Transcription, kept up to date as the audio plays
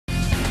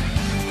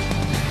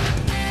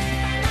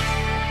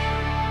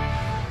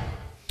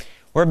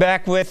We're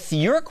back with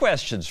your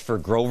questions for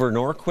Grover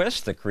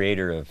Norquist, the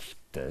creator of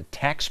the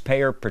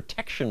Taxpayer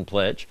Protection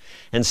Pledge,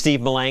 and Steve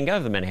Malanga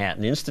of the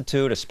Manhattan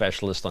Institute, a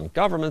specialist on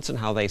governments and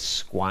how they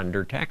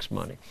squander tax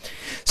money.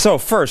 So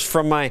first,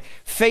 from my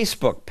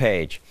Facebook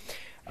page,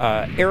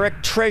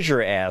 Eric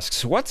Treasure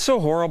asks, what's so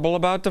horrible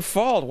about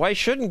default? Why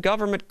shouldn't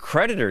government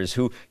creditors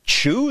who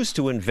choose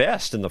to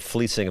invest in the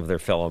fleecing of their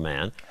fellow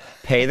man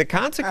pay the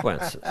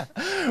consequences?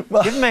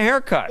 Well, give them a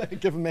haircut.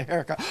 Give them a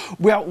haircut.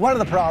 Well, one of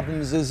the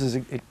problems is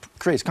it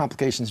creates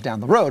complications down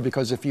the road,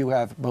 because if you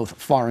have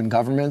both foreign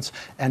governments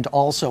and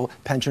also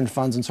pension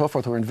funds and so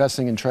forth who are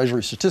investing in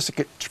treasury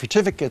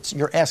certificates,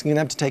 you're asking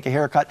them to take a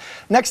haircut.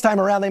 Next time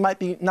around, they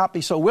might not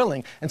be so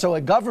willing. And so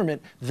a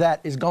government that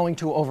is going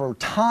to, over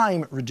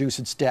time, reduce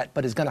its debt,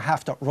 but is going to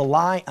have to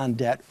rely on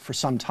debt for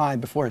some time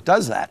before it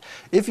does that,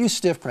 if you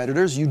stiff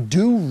creditors, you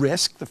do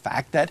risk the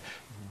fact that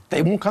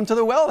they won't come to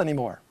the well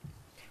anymore.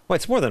 Well,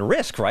 it's more than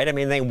risk, right? I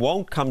mean, they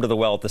won't come to the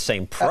well at the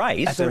same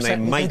price, and they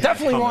might they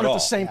definitely not won't come at the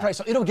same price.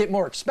 So it'll get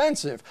more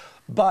expensive.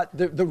 But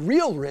the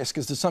real risk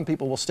is that some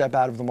people will step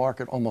out of the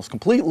market almost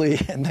completely,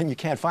 and then you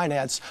can't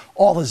finance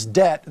all this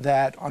debt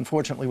that,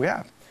 unfortunately, we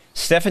have.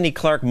 Stephanie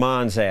Clark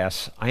Mons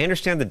asks, I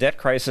understand the debt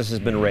crisis has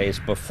been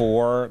raised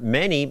before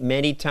many,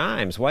 many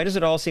times. Why does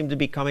it all seem to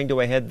be coming to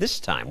a head this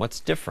time? What's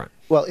different?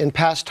 Well, in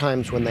past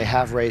times when they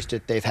have raised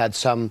it, they've had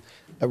some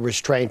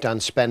restraint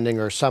on spending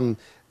or some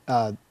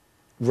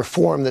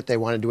reform that they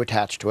wanted to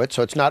attach to it.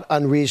 So it's not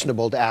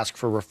unreasonable to ask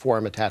for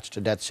reform attached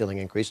to debt ceiling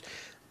increase.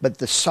 But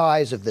the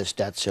size of this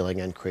debt ceiling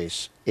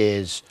increase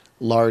is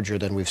larger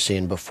than we've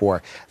seen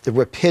before. The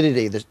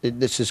rapidity,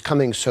 this is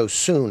coming so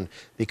soon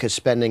because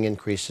spending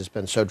increase has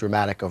been so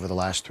dramatic over the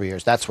last 3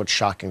 years. That's what's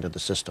shocking to the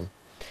system.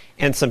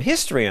 And some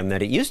history on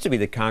that. It used to be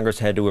that Congress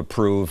had to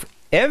approve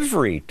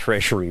every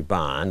Treasury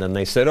bond, and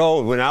they said,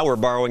 oh, well, now we're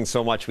borrowing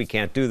so much we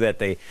can't do that.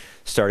 They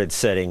started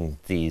setting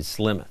these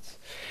limits.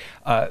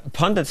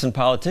 Pundits and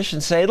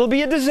politicians say it'll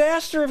be a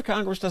disaster if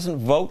Congress doesn't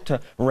vote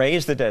to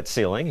raise the debt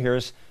ceiling.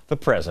 Here's the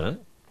president.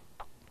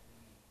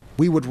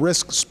 We would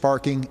risk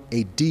sparking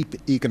a deep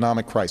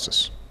economic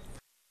crisis.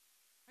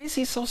 Why is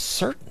he so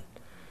certain?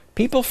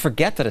 People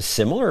forget that a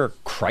similar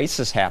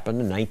crisis happened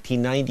in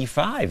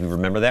 1995. You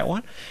remember that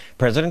one?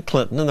 President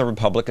Clinton and the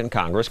Republican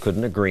Congress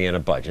couldn't agree on a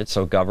budget,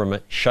 so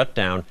government shut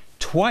down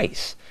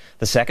twice,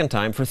 the second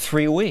time for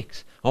 3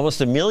 weeks. Almost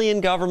 1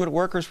 million government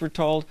workers were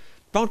told,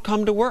 don't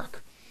come to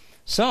work.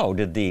 So,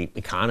 did the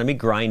economy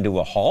grind to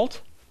a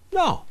halt?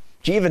 No.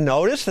 Did you even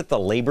notice that the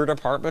Labor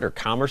Department or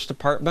Commerce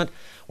Department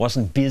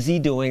wasn't busy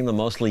doing the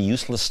mostly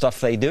useless stuff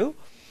they do?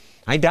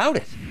 I doubt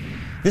it.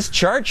 This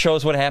chart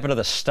shows what happened to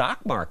the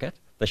stock market.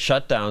 The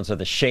shutdowns are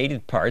the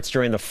shaded parts.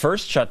 During the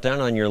first shutdown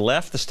on your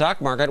left, the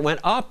stock market went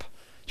up.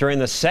 During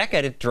the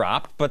second, it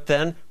dropped, but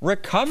then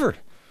recovered.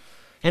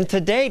 And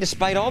today,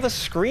 despite all the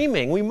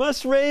screaming, we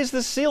must raise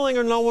the ceiling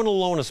or no one will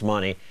loan us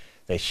money,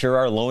 they sure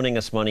are loaning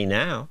us money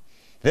now.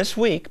 This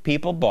week,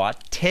 people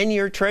bought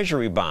 10-year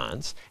Treasury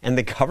bonds, and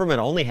the government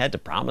only had to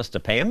promise to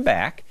pay them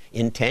back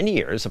in 10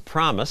 years, a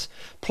promise,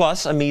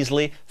 plus a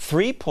measly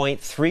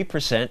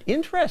 3.3%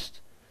 interest.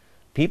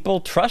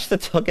 People trust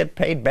that they'll get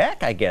paid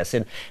back, I guess.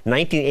 In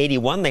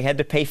 1981, they had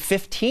to pay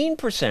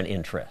 15%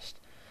 interest.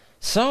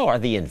 So are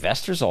the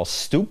investors all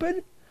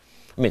stupid?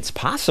 I mean, it's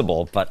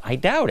possible, but I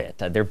doubt it.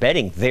 They're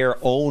betting their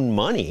own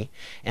money,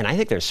 and I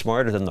think they're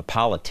smarter than the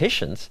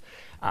politicians.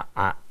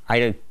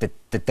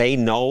 That they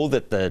know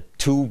that the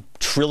 $2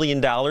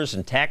 trillion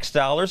in tax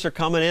dollars are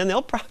coming in,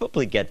 they'll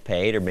probably get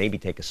paid or maybe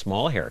take a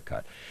small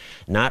haircut.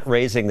 Not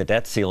raising the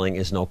debt ceiling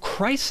is no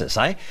crisis.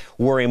 I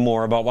worry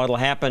more about what will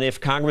happen if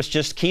Congress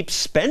just keeps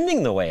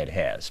spending the way it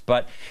has.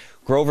 But,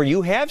 Grover,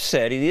 you have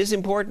said it is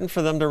important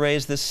for them to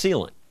raise this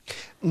ceiling.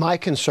 My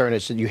concern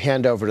is that you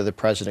hand over to the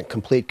president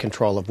complete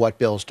control of what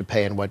bills to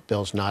pay and what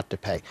bills not to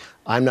pay.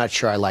 I'm not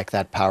sure I like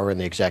that power in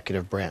the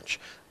executive branch.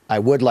 I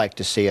would like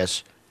to see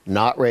us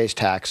not raise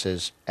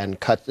taxes and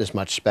cut as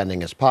much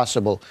spending as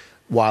possible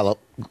while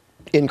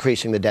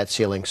increasing the debt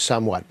ceiling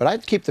somewhat. But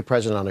I'd keep the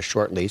president on a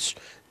short leash,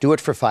 do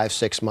it for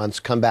 5-6 months,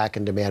 come back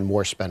and demand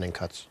more spending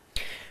cuts.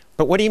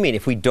 But what do you mean?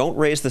 If we don't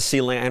raise the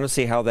ceiling, I don't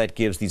see how that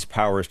gives these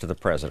powers to the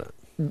president.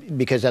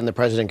 Because then the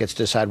president gets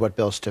to decide what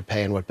bills to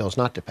pay and what bills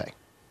not to pay.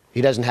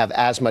 He doesn't have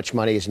as much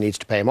money as he needs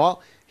to pay them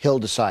all. He'll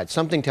decide.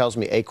 Something tells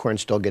me Acorn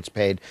still gets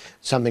paid.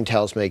 Something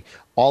tells me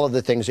all of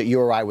the things that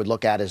you or I would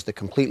look at as the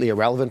completely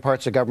irrelevant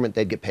parts of government,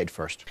 they'd get paid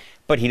first.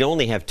 But he'd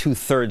only have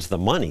 2/3 the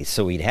money,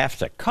 so he'd have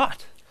to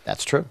cut.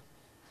 That's true.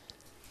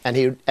 And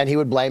he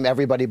would blame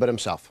everybody but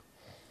himself.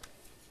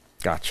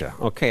 Gotcha.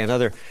 Okay,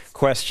 another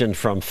question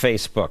from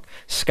Facebook.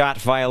 Scott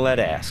Violet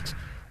asks,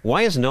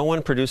 why is no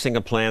one producing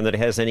a plan that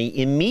has any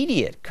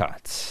immediate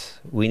cuts?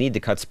 We need to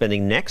cut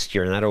spending next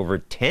year, not over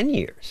 10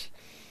 years.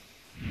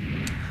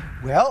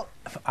 Well,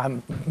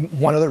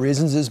 one of the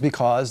reasons is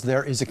because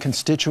there is a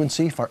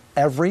constituency for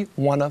every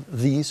one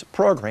of these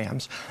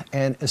programs,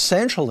 and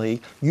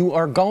essentially you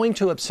are going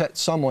to upset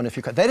someone if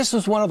you cut. This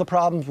is one of the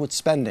problems with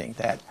spending,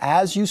 that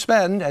as you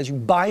spend, as you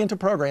buy into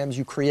programs,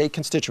 you create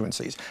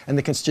constituencies, and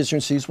the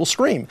constituencies will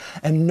scream,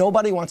 and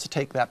nobody wants to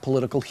take that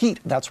political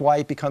heat. That's why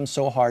it becomes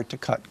so hard to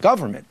cut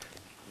government.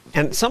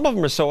 And some of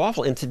them are so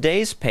awful. In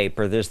today's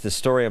paper, there's this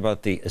story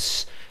about the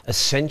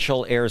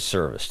essential air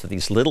service to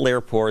these little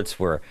airports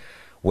where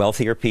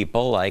wealthier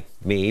people like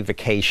me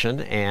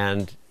vacation,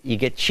 and you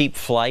get cheap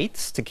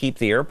flights to keep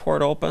the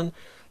airport open.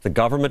 The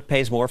government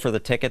pays more for the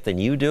ticket than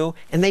you do,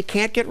 and they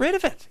can't get rid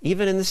of it,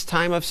 even in this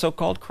time of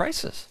so-called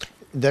crisis.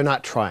 They're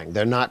not trying.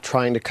 They're not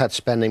trying to cut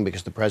spending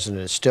because the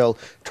president is still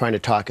trying to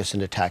talk us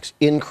into tax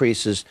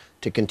increases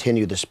to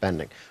continue the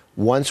spending.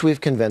 Once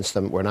we've convinced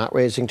them we're not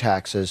raising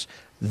taxes,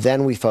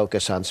 then we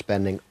focus on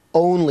spending.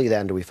 Only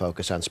then do we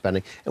focus on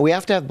spending. And we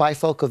have to have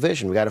bifocal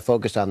vision. We got to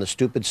focus on the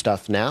stupid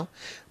stuff now,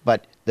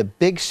 but the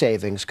big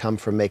savings come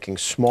from making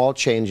small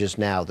changes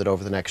now that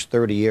over the next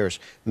 30 years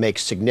make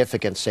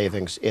significant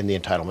savings in the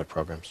entitlement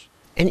programs.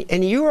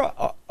 And you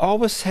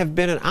always have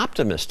been an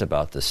optimist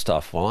about this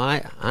stuff. Well,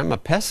 I'm a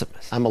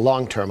pessimist. I'm a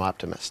long-term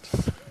optimist.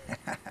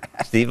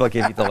 Steve, I'll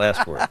give you the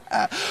last word.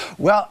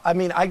 Well, I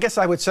mean, I guess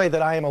I would say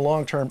that I am a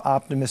long-term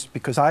optimist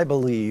because I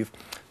believe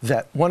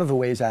that one of the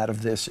ways out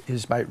of this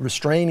is by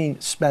restraining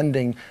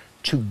spending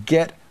to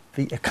get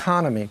the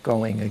economy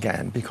going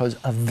again, because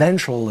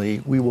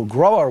eventually we will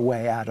grow our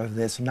way out of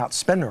this, not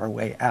spend our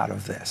way out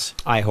of this.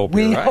 I hope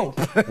we you're right.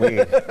 hope.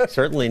 We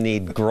certainly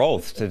need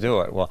growth to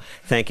do it. Well,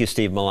 thank you,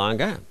 Steve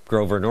Malanga.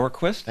 Grover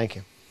Norquist. Thank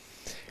you.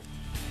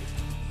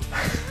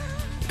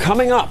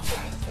 Coming up,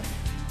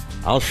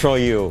 I'll show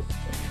you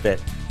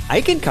that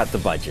I can cut the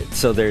budget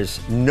so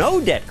there's no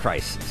debt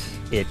crisis.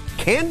 It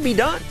can be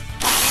done.